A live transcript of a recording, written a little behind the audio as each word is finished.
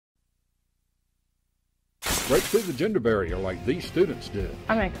Break through the gender barrier like these students did.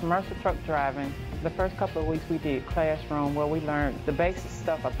 I'm in commercial truck driving. The first couple of weeks we did classroom where we learned the basic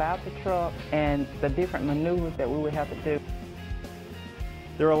stuff about the truck and the different maneuvers that we would have to do.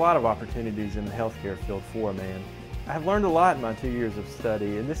 There are a lot of opportunities in the healthcare field for a man. I have learned a lot in my 2 years of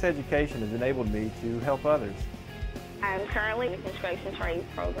study, and this education has enabled me to help others. I'm currently in the construction trades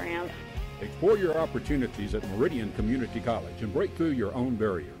program. Explore your opportunities at Meridian Community College and break through your own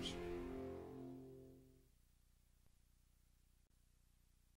barriers.